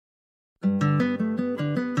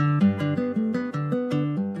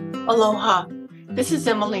Aloha, this is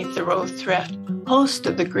Emily Thoreau-Threat, host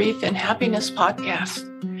of the Grief and Happiness podcast.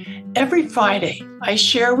 Every Friday, I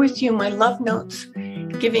share with you my love notes,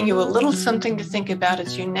 giving you a little something to think about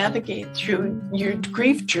as you navigate through your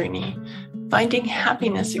grief journey, finding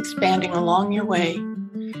happiness expanding along your way.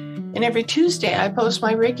 And every Tuesday, I post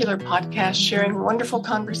my regular podcast sharing wonderful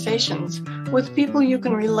conversations with people you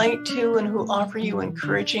can relate to and who offer you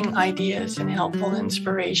encouraging ideas and helpful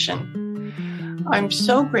inspiration. I'm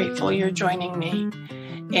so grateful you're joining me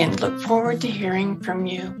and look forward to hearing from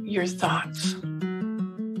you, your thoughts.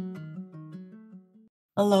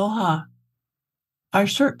 Aloha. Our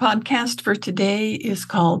short podcast for today is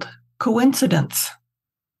called Coincidence.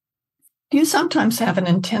 Do you sometimes have an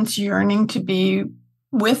intense yearning to be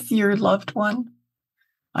with your loved one?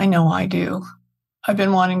 I know I do. I've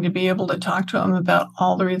been wanting to be able to talk to him about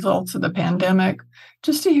all the results of the pandemic,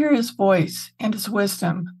 just to hear his voice and his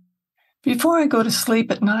wisdom. Before I go to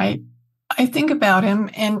sleep at night, I think about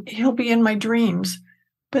him and he'll be in my dreams,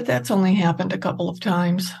 but that's only happened a couple of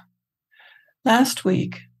times. Last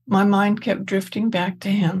week, my mind kept drifting back to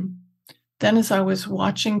him. Then as I was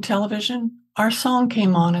watching television, our song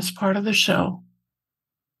came on as part of the show.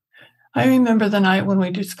 I remember the night when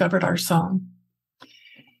we discovered our song.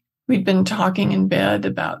 We'd been talking in bed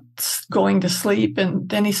about going to sleep, and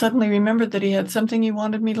then he suddenly remembered that he had something he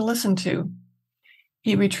wanted me to listen to.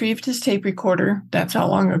 He retrieved his tape recorder, that's how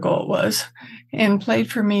long ago it was, and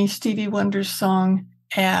played for me Stevie Wonder's song,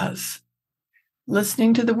 As.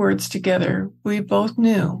 Listening to the words together, we both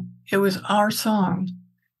knew it was our song,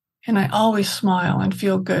 and I always smile and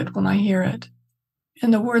feel good when I hear it,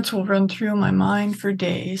 and the words will run through my mind for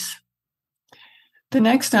days. The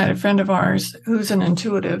next night, a friend of ours, who's an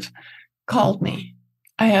intuitive, called me.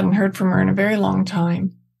 I hadn't heard from her in a very long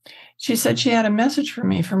time. She said she had a message for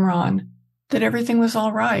me from Ron, that everything was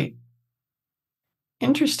all right.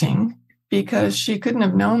 Interesting, because she couldn't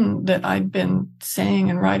have known that I'd been saying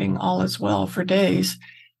and writing all is well for days,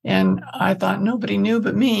 and I thought nobody knew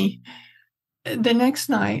but me. The next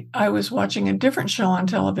night, I was watching a different show on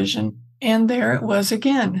television, and there it was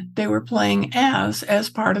again. They were playing as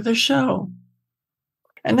part of the show.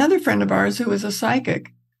 Another friend of ours who was a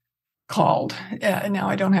psychic called. Now,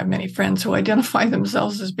 I don't have many friends who identify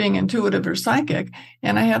themselves as being intuitive or psychic,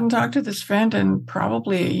 and I hadn't talked to this friend in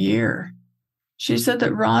probably a year. She said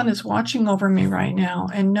that Ron is watching over me right now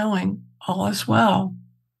and knowing all is well.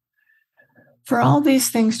 For all these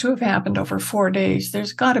things to have happened over 4 days,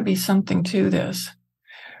 there's got to be something to this.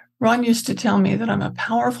 Ron used to tell me that I'm a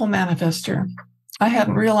powerful manifester. I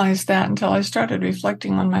hadn't realized that until I started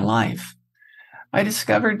reflecting on my life. I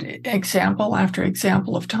discovered example after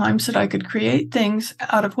example of times that I could create things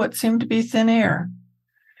out of what seemed to be thin air.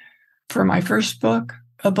 For my first book,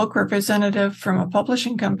 a book representative from a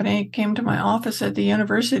publishing company came to my office at the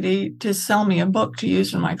university to sell me a book to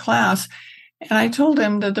use in my class, and I told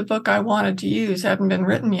him that the book I wanted to use hadn't been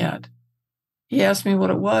written yet. He asked me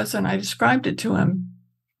what it was, and I described it to him.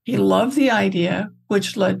 He loved the idea,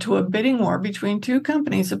 which led to a bidding war between two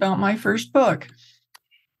companies about my first book.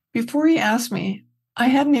 Before he asked me, I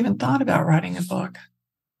hadn't even thought about writing a book.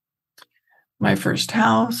 My first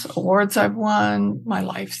house, awards I've won, my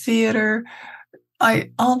life theater,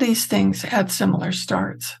 all these things had similar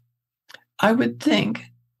starts. I would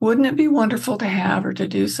think, wouldn't it be wonderful to have or to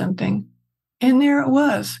do something? And there it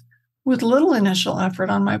was, with little initial effort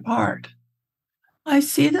on my part. I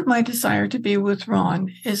see that my desire to be with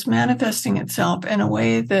Ron is manifesting itself in a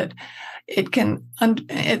way that it can under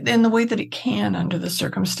the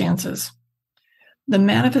circumstances. The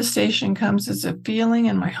manifestation comes as a feeling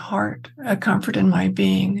in my heart, a comfort in my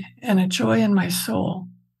being, and a joy in my soul.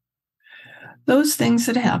 Those things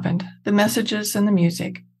that happened, the messages and the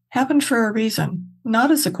music, happened for a reason,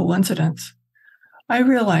 not as a coincidence. I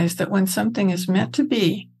realize that when something is meant to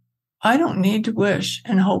be, I don't need to wish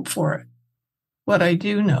and hope for it. What I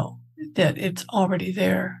do know, that it's already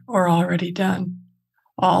there or already done.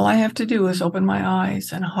 All I have to do is open my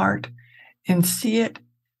eyes and heart and see it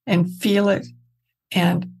and feel it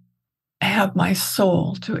and have my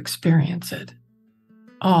soul to experience it.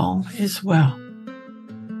 All is well.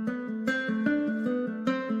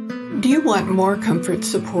 Do you want more comfort,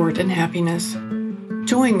 support, and happiness?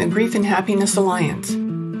 Join the Grief and Happiness Alliance.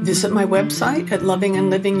 Visit my website at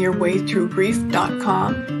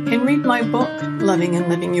lovingandlivingyourwaythroughgrief.com and read my book, Loving and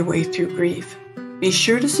Living Your Way Through Grief. Be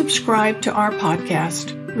sure to subscribe to our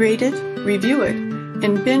podcast, rate it, review it,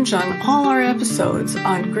 and binge on all our episodes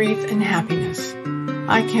on grief and happiness.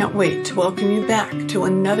 I can't wait to welcome you back to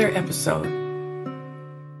another episode